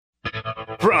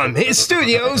from his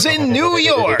studios in New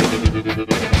York.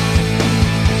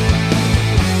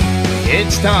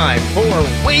 It's time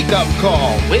for Wake Up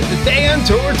Call with Dan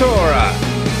Tortora,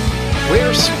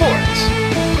 where sports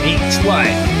meets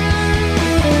life.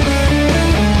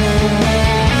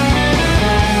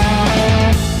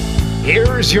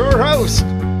 Here's your host,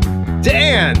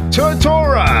 Dan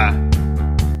Tortora.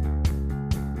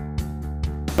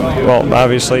 Well,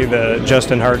 obviously the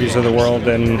Justin Hardys of the world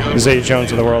and Zay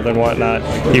Jones of the world and whatnot,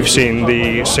 you've seen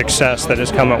the success that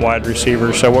has come at wide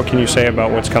receiver. So what can you say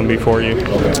about what's come before you?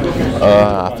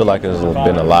 I feel like there's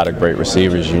been a lot of great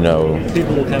receivers,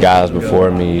 guys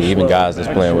before me, even guys that's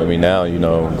playing with me now,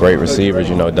 great receivers,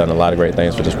 done a lot of great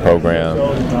things for this program.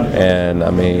 And,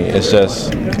 it's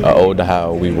just an ode to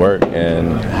how we work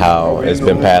and how it's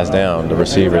been passed down, the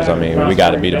receivers. We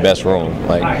got to be the best room.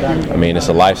 It's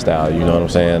a lifestyle, you know what I'm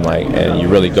saying? And you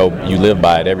really you live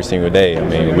by it every single day.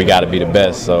 We got to be the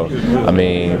best. So,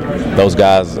 those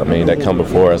guys, that come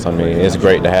before us, it's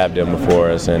great to have them before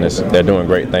us, and they're doing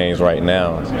great things right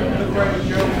now.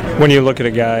 When you look at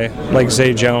a guy like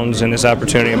Zay Jones and his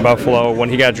opportunity in Buffalo, when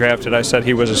he got drafted, I said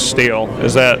he was a steal.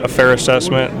 Is that a fair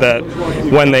assessment, that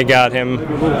when they got him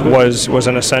was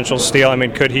an essential steal?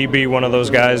 Could he be one of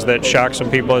those guys that shocked some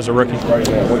people as a rookie?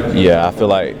 Yeah, I feel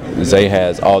like Zay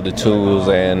has all the tools,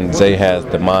 and Zay has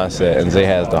the mindset, and Zay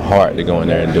has the heart to go in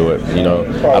there and do it.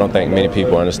 I don't think many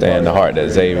people understand the heart that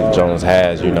Zay Jones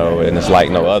has, and it's like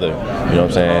no other. You know what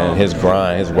I'm saying? His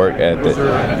grind, his work ethic,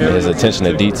 his attention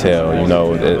to detail,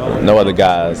 no other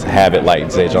guys have it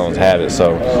like Zay Jones have it.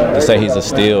 So to say he's a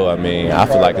steal, I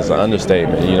feel like it's an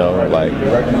understatement.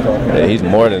 He's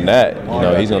more than that.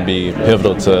 He's going to be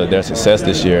pivotal to their success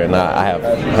this year, and I have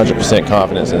 100%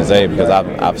 confidence in Zay because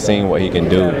I've seen what he can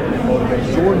do.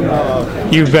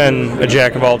 You've been a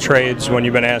jack of all trades. When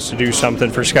you've been asked to do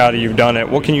something for Scotty, you've done it.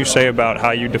 What can you say about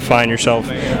how you define yourself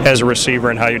as a receiver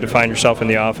and how you define yourself in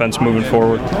the offense moving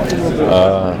forward?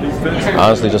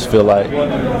 Honestly, just feel like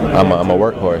I'm a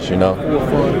workhorse,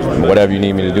 Whatever you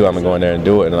need me to do, I'm going to go in there and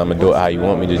do it, and I'm going to do it how you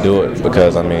want me to do it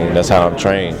because, that's how I'm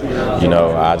trained.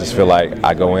 I just feel like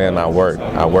I go in, I work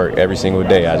every single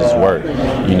day. I just work,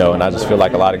 and I just feel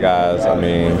like a lot of guys,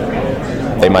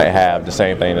 they might have the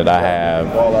same thing that I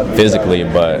have physically,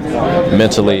 but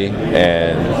mentally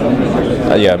I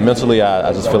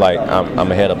just feel like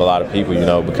I'm ahead of a lot of people,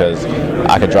 because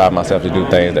I can drive myself to do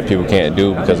things that people can't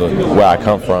do because of where I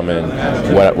come from and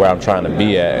where I'm trying to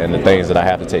be at and the things that I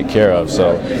have to take care of.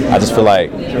 So I just feel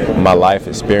like my life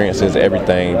experiences,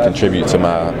 everything contribute to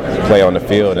my play on the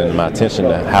field and my attention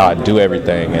to how I do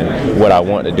everything and what I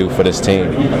want to do for this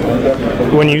team.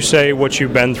 When you say what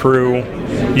you've been through,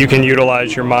 you can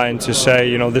utilize your mind to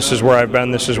say, this is where I've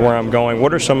been, this is where I'm going.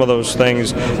 What are some of those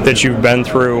things that you've been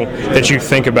through that you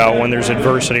think about when there's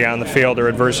adversity on the field or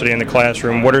adversity in the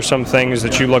classroom? What are some things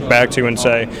that you look back to and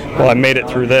say, well, I made it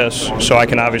through this, so I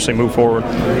can obviously move forward?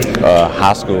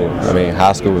 High school.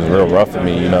 High school was real rough for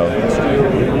me,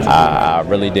 I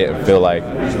really didn't feel like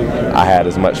I had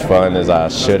as much fun as I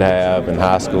should have in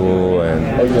high school, and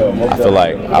I feel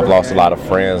like I've lost a lot of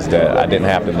friends that I didn't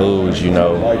have to lose,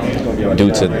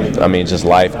 due to, just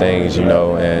life things,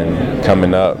 and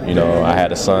coming up, I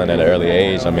had a son at an early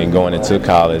age. Going into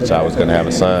college, I was going to have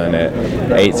a son at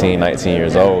 18, 19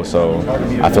 years old, so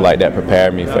I feel like that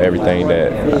prepared me for everything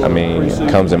that,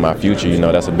 comes in my future.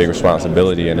 That's a big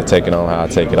responsibility, and to take it on how I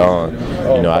take it on,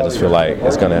 I just feel like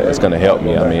it's gonna help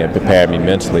me. It prepared me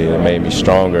mentally. It made me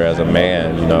stronger as a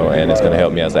man, and it's going to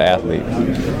help me as an athlete.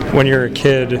 When you're a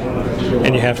kid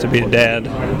and you have to be a dad,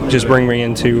 just bring me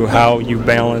into how you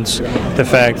balance the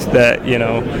fact that,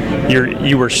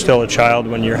 you were still a child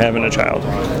when you're having a child.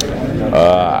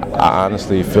 I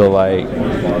honestly feel like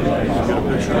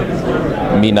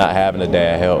me not having a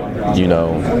dad helped,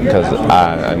 because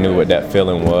I knew what that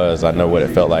feeling was. I know what it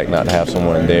felt like not to have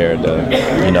someone there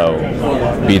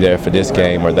to, be there for this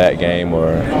game or that game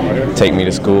or take me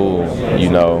to school,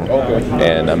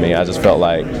 and I just felt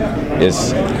like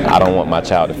I don't want my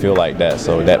child to feel like that,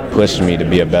 so that pushed me to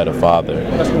be a better father,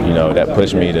 that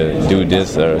pushed me to do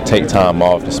this or take time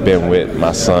off to spend with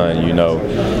my son,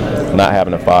 not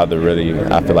having a father really,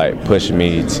 I feel like pushed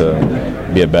me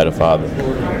to be a better father.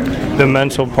 The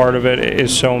mental part of it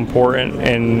is so important,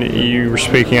 and you were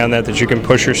speaking on that you can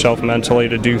push yourself mentally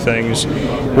to do things.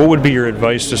 What would be your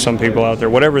advice to some people out there,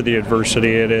 whatever the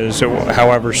adversity it is,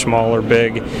 however small or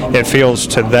big it feels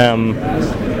to them?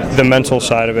 the mental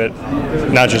side of it,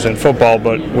 not just in football,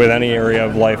 but with any area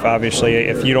of life, obviously,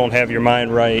 if you don't have your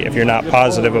mind right, if you're not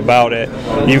positive about it,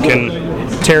 you can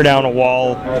tear down a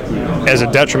wall as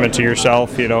a detriment to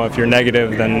yourself. If you're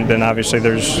negative, then obviously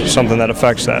there's something that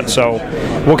affects that. So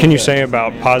what can you say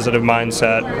about positive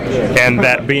mindset and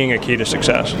that being a key to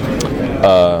success?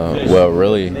 Well,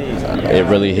 really, it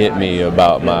really hit me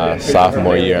about my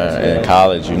sophomore year in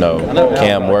college.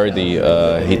 Cam Worthy,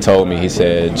 he told me, he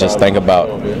said, just think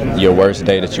about your worst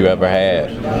day that you ever had.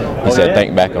 He said,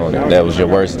 think back on it. That was your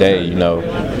worst day,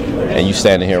 and you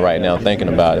standing here right now thinking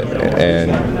about it.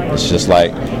 And it's just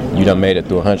like you done made it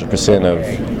through 100%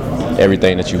 of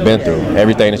everything that you've been through.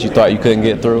 Everything that you thought you couldn't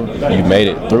get through, you made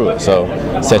it through it. So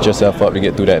set yourself up to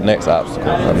get through that next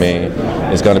obstacle.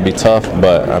 It's going to be tough,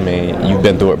 but you've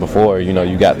been through it before.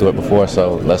 You got through it before.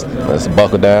 So let's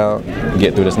buckle down and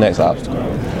get through this next obstacle.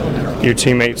 Your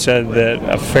teammate said that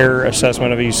a fair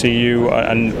assessment of ECU,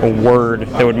 a word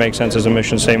that would make sense as a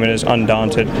mission statement, is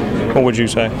undaunted. What would you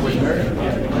say?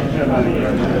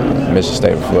 Mission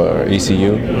statement for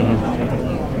ECU?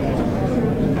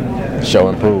 Show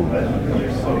and prove.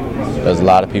 There's a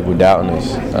lot of people doubting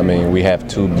us. We have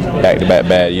 2 back-to-back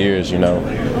bad years,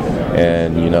 and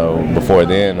before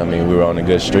then, we were on a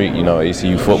good streak.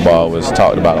 ECU football was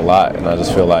talked about a lot, and I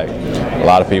just feel like a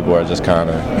lot of people are just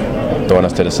kind of throwing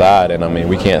us to the side. And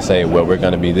we can't say, well, we're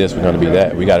going to be this, we're going to be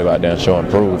that. We got to go out there and show and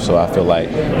prove. So I feel like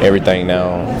everything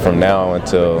from now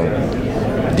until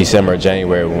December or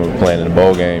January when we're playing in the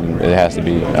bowl game, it has to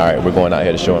be, all right, we're going out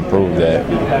here to show and prove that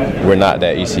we're not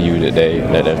that ECU that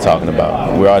they're talking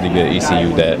about. We're already good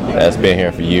ECU that's been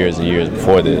here for years and years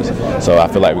before this. So I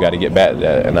feel like we got to get back to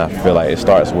that, and I feel like it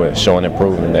starts with showing and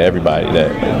proving to everybody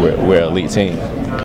that we're an elite team.